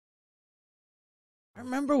I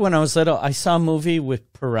remember when I was little, I saw a movie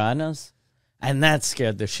with piranhas, and that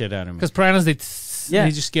scared the shit out of me. Because piranhas, they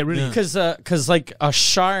just get rid of you. Because like a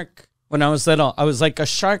shark, when I was little, I was like, a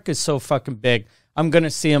shark is so fucking big, I'm going to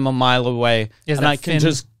see him a mile away, and I can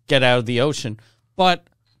just get out of the ocean. But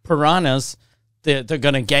piranhas, they're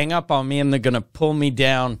going to gang up on me, and they're going to pull me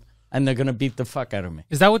down, and they're going to beat the fuck out of me.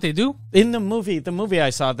 Is that what they do? In the movie I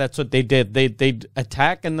saw, that's what they did. They'd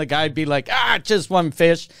attack, and the guy'd be like, just one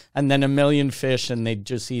fish, and then a million fish, and they'd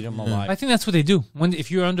just eat him alive. I think that's what they do.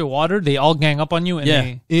 If you're underwater, they all gang up on you,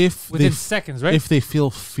 and within seconds, right? If they feel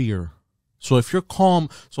fear. So if you're calm.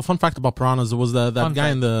 So fun fact about piranhas, there was that guy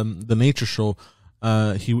in the nature show.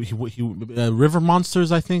 He River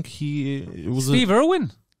Monsters, I think. It was Steve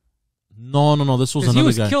Irwin? No. This was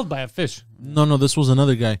another guy. He was killed by a fish. No, this was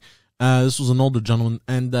another guy. This was an older gentleman,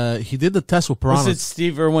 and he did the test with piranhas. Was it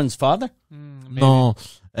Steve Irwin's father? No,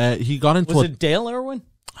 he got into. Was it Dale Irwin?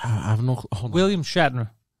 I have no. William Shatner.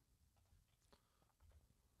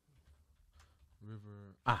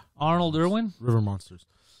 Arnold Irwin. River Monsters.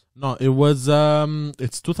 No, it was.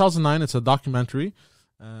 It's 2009. It's a documentary.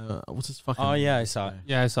 What's his fucking? Oh yeah, I saw it.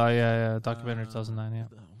 Yeah, I saw. Yeah, documentary 2009. Yeah.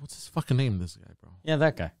 What's his fucking name? This guy, bro. Yeah,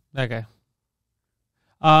 that guy. That guy.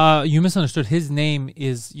 You misunderstood. His name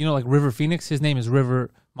is, like River Phoenix. His name is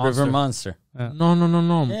River Monster. River Monster. Yeah.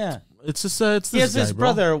 No. Yeah. It's just it's this he has guy, his bro.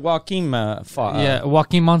 brother Joaquin.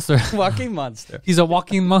 Joaquin Monster. Joaquin Monster. He's a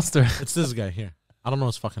walking monster. It's this guy here. I don't know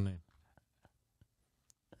his fucking name.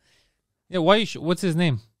 Yeah. What's his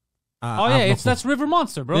name? That's River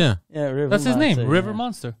Monster, bro. Yeah. River That's his Monster, name, River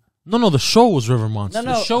Monster. No, the show was River Monster.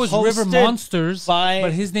 No, the show is River hosted Monsters,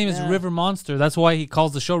 but his name is River Monster. That's why he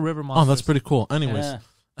calls the show River Monsters. Oh, that's pretty cool. Anyways,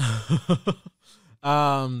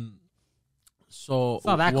 so it's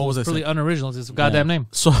not that what cool. was It's I really saying? unoriginal. It's a goddamn name.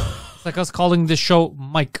 So it's like us calling this show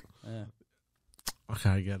Mike. Okay,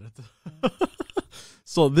 I get it.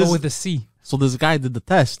 So this with the C. So this guy did the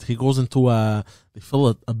test. He goes into they fill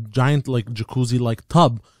a giant like jacuzzi like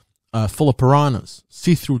tub, full of piranhas,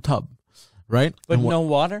 see-through tub, right? But and no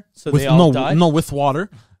water, so with they all died? No, with water.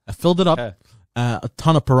 I filled it up. Okay. A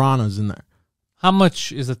ton of piranhas in there. How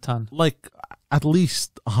much is a ton? Like at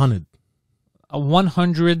least 100.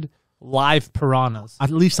 100 live piranhas. At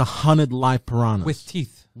least 100 live piranhas with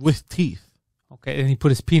teeth. With teeth. Okay, and he put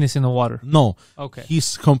his penis in the water. No. Okay.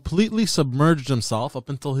 He's completely submerged himself up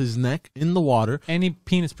until his neck in the water. Any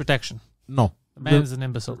penis protection? No. The man is an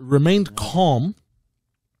imbecile. Remained calm,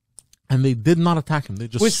 and they did not attack him. They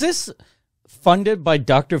just Was this funded by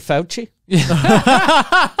Dr. Fauci? Is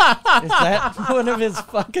that one of his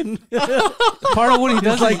fucking part of what he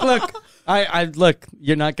does? Like, look, I look.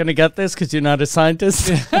 You're not gonna get this because you're not a scientist.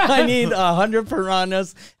 I need 100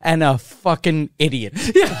 piranhas and a fucking idiot.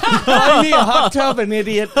 I need a hot tub, an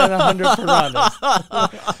idiot, and 100 piranhas.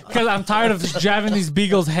 Because I'm tired of just jabbing these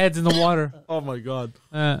beagles' heads in the water. Oh my god!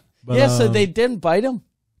 But, so they didn't bite him.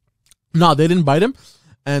 No, they didn't bite him.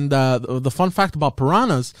 And the fun fact about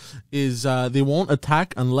piranhas is they won't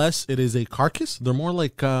attack unless it is a carcass. They're more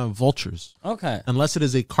like vultures. Okay. Unless it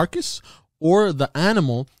is a carcass or the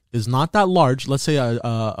animal is not that large. Let's say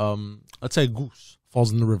a goose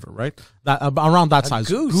falls in the river, right? That around that size.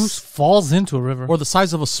 Goose falls into a river, or the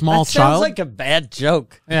size of a small that child. Sounds like a bad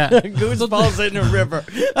joke. Yeah, goose falls in a river,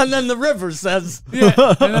 and then the river says, "Yeah,"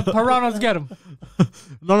 and the piranhas get him.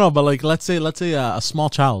 No, but like let's say a small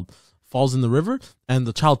child falls in the river and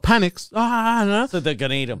the child panics. So they're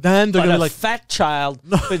gonna eat him. Then they're but gonna a like fat child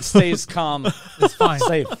that stays calm. It's fine,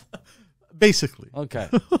 basically. Okay.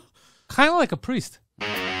 Kind of like a priest.